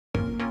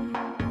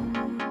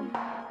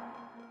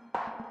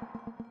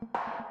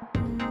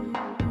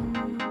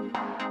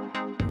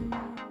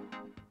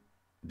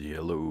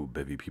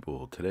MarcusBVIP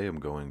people. Today I'm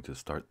going to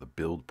start the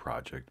build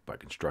project by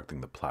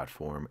constructing the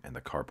platform and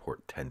the carport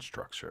tent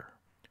structure.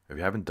 If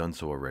you haven't done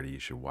so already, you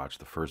should watch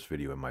the first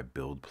video in my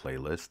build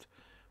playlist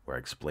where I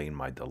explain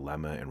my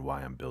dilemma and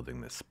why I'm building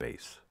this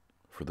space.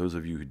 For those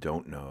of you who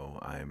don't know,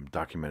 I'm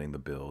documenting the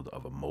build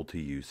of a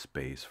multi-use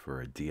space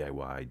for a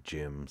DIY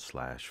gym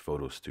slash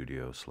photo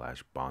studio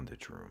slash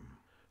bondage room.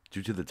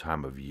 Due to the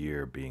time of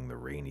year being the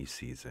rainy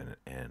season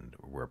and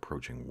we're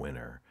approaching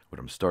winter, what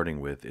I'm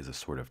starting with is a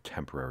sort of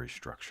temporary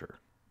structure.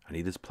 I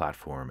need this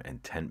platform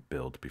and tent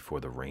built before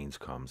the rains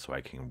come so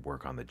I can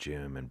work on the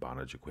gym and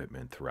bondage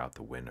equipment throughout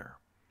the winter.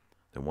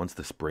 Then once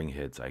the spring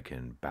hits, I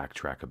can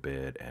backtrack a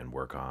bit and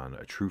work on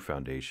a true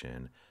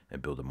foundation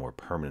and build a more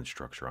permanent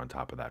structure on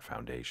top of that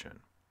foundation.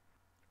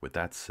 With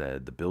that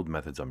said, the build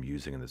methods I'm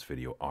using in this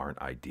video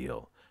aren't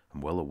ideal.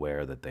 I'm well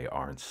aware that they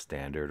aren't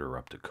standard or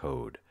up to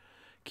code.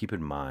 Keep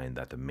in mind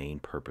that the main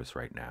purpose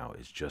right now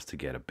is just to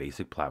get a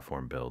basic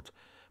platform built,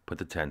 put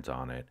the tent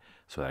on it,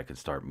 so that I can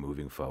start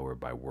moving forward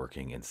by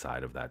working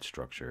inside of that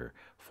structure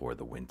for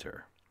the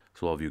winter.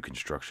 So all of you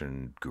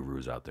construction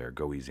gurus out there,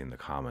 go easy in the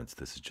comments.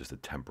 This is just a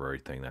temporary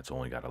thing that's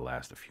only got to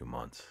last a few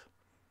months.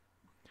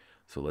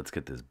 So let's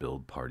get this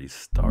build party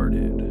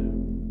started.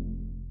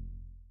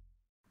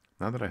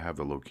 Now that I have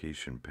the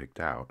location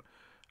picked out,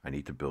 I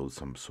need to build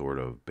some sort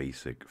of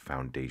basic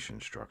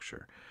foundation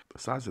structure. The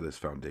size of this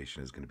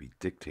foundation is going to be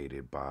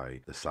dictated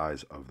by the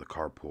size of the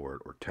carport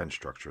or tent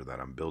structure that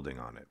I'm building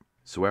on it.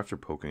 So after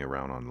poking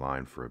around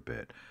online for a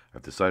bit,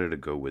 I've decided to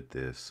go with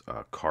this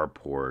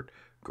carport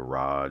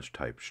garage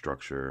type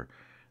structure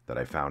that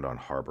I found on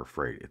Harbor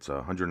Freight. It's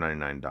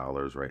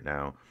 $199 right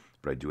now,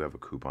 but I do have a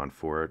coupon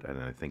for it,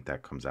 and I think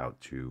that comes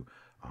out to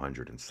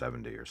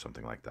 $170 or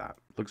something like that.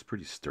 It looks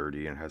pretty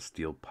sturdy and has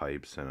steel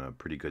pipes and a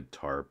pretty good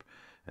tarp.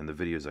 And the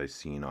videos I've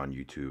seen on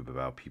YouTube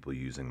about people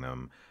using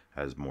them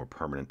as more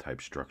permanent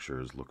type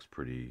structures looks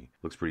pretty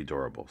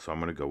durable. So I'm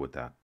going to go with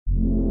that.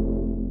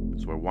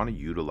 So I want to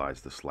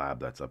utilize the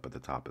slab that's up at the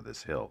top of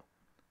this hill.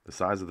 The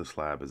size of the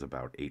slab is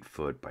about 8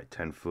 foot by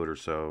 10 foot or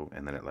so,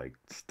 and then it like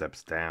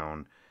steps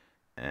down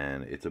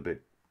and it's a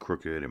bit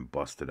crooked and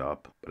busted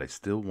up, but I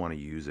still want to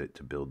use it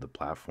to build the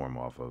platform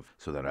off of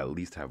so that I at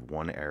least have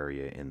one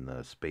area in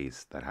the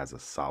space that has a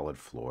solid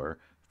floor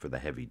for the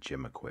heavy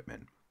gym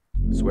equipment.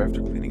 So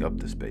after cleaning up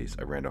the space,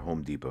 I ran to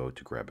Home Depot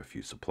to grab a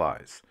few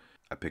supplies.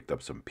 I picked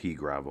up some pea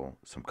gravel,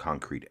 some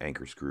concrete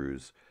anchor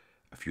screws,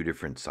 a few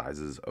different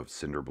sizes of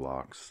cinder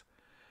blocks,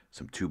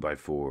 some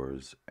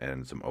 2x4s,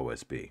 and some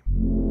OSB.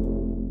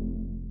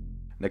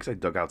 Next, I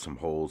dug out some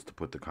holes to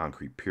put the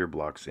concrete pier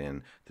blocks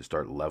in to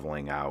start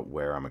leveling out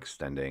where I'm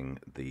extending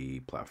the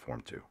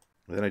platform to.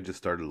 And then I just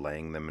started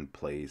laying them in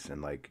place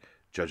and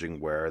judging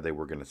where they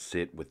were going to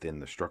sit within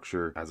the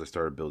structure as I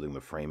started building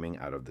the framing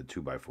out of the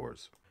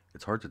 2x4s.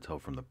 It's hard to tell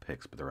from the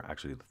pics, but there are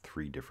actually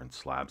 3 different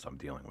slabs I'm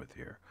dealing with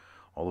here.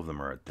 All of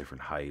them are at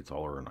different heights,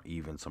 all are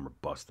uneven, some are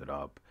busted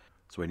up.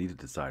 So I need to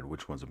decide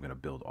which ones I'm going to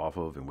build off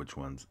of and which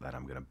ones that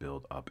I'm going to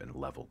build up and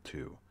level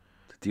to.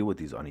 To deal with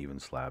these uneven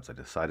slabs, I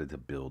decided to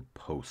build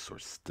posts or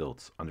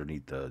stilts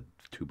underneath the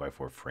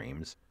 2x4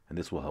 frames, and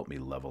this will help me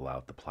level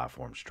out the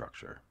platform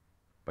structure.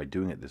 By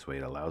doing it this way,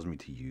 it allows me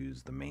to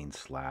use the main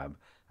slab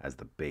as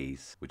the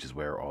base, which is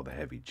where all the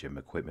heavy gym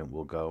equipment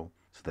will go,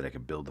 so that I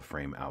can build the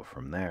frame out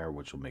from there,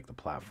 which will make the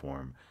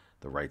platform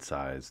the right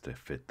size to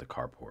fit the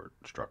carport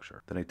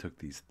structure. Then I took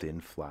these thin,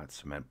 flat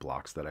cement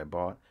blocks that I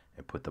bought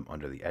and put them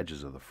under the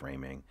edges of the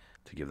framing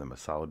to give them a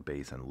solid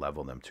base and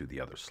level them to the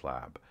other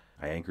slab.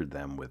 I anchored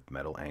them with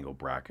metal angle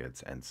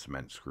brackets and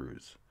cement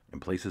screws. In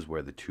places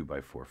where the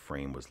 2x4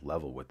 frame was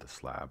level with the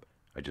slab,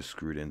 I just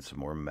screwed in some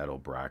more metal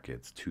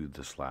brackets to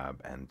the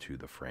slab and to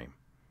the frame.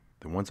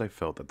 Then once I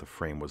felt that the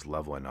frame was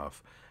level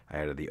enough, I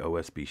added the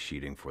OSB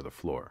sheeting for the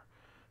floor.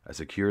 I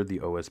secured the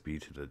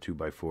OSB to the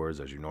 2x4s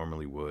as you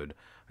normally would.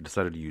 I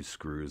decided to use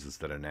screws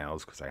instead of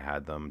nails because I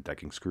had them,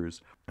 decking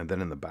screws. And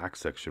then in the back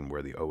section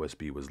where the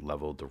OSB was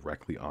leveled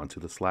directly onto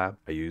the slab,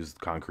 I used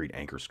concrete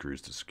anchor screws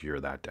to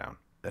secure that down.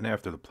 Then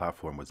after the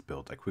platform was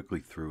built, I quickly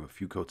threw a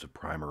few coats of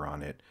primer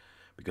on it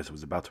because it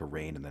was about to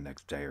rain in the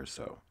next day or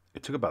so.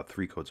 It took about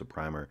 3 coats of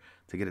primer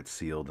to get it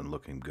sealed and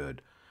looking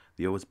good.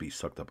 The OSB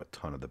sucked up a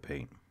ton of the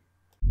paint.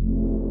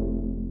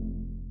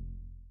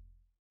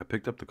 I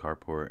picked up the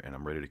carport and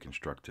I'm ready to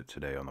construct it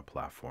today on the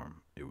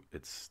platform.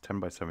 It's 10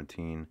 by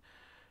 17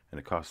 and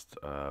it cost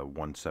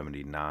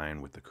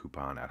 $179 with the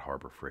coupon at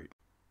Harbor Freight.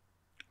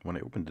 When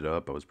I opened it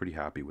up, I was pretty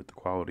happy with the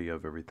quality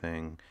of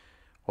everything.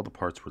 All the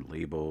parts were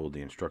labeled,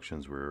 the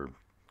instructions were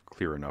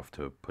clear enough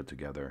to put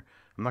together.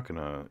 I'm not going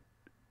to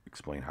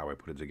explain how I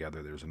put it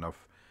together. There's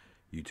enough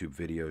YouTube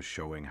videos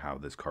showing how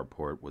this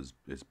carport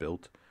is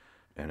built,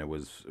 and it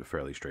was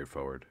fairly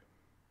straightforward.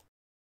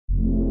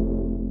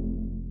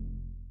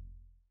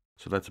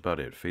 So that's about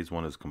it. Phase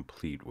 1 is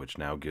complete, which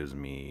now gives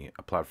me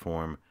a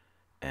platform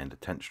and a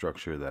tent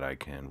structure that I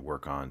can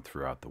work on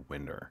throughout the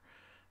winter.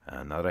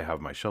 Now that I have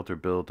my shelter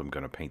built, I'm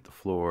going to paint the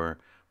floor,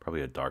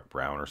 probably a dark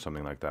brown or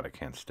something like that. I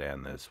can't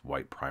stand this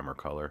white primer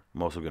color.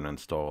 I'm also going to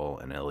install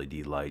an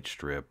LED light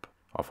strip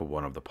off of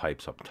one of the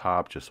pipes up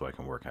top just so I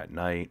can work at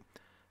night.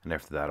 And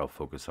after that, I'll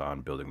focus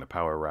on building the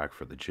power rack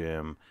for the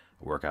gym,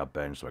 a workout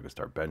bench so I can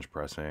start bench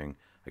pressing.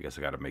 I guess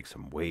I got to make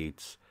some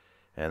weights.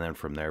 And then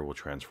from there, we'll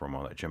transform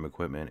all that gym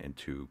equipment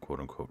into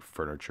quote-unquote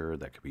furniture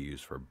that could be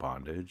used for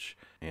bondage,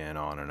 and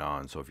on and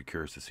on. So if you're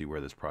curious to see where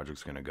this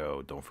project's going to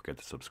go, don't forget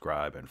to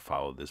subscribe and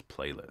follow this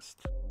playlist.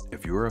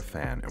 If you are a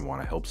fan and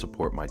want to help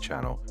support my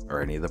channel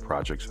or any of the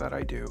projects that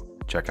I do,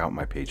 check out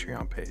my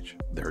Patreon page.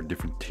 There are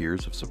different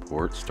tiers of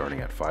support starting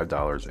at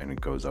 $5 and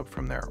it goes up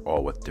from there,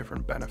 all with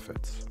different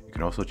benefits. You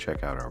can also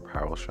check out our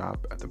apparel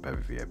shop at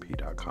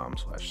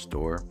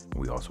thebevivip.com/store.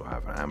 We also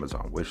have an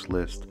Amazon wish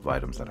list of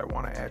items that I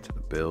want to add to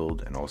the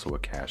build, and also a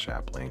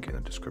Cash.app link in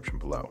the description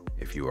below.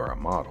 If you are a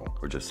model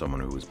or just someone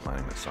who is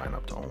planning to sign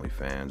up to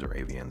OnlyFans or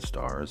AVN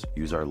Stars,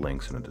 use our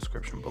links in the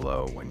description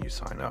below when you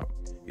sign up.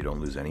 You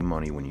don't lose any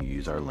money when you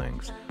use our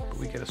links, but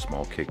we get a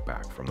small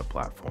kickback from the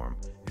platform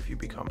if you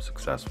become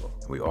successful.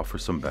 We offer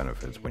some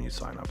benefits when you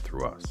sign up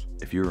through us.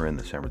 If you are in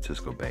the San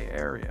Francisco Bay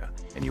Area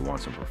and you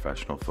want some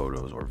professional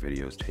photos or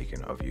videos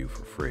taken of you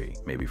for free,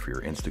 maybe for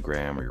your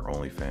Instagram or your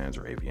OnlyFans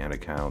or AVN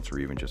accounts, or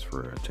even just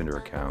for a Tinder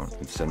account,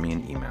 then send me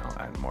an email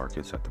at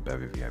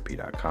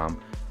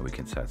marcus@thebevivip.com and we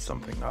can set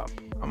something up.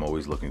 I'm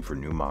always looking for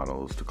new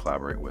models to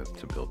collaborate with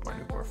to build my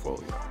new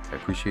portfolio. I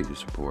appreciate your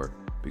support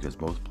because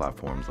most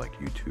platforms like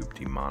YouTube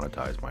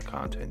demonetize my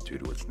content due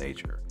to its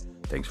nature.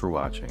 Thanks for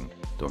watching.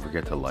 Don't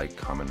forget to like,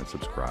 comment, and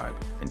subscribe,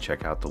 and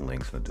check out the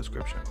links in the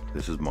description.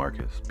 This is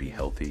Marcus. Be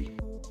healthy,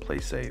 play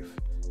safe,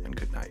 and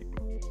good night.